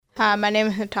Hi, my name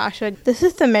is Natasha. This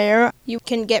is the mayor. You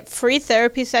can get free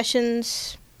therapy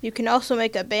sessions. You can also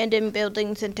make abandoned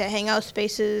buildings into hangout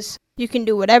spaces. You can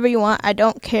do whatever you want. I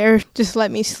don't care. Just let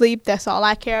me sleep. That's all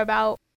I care about.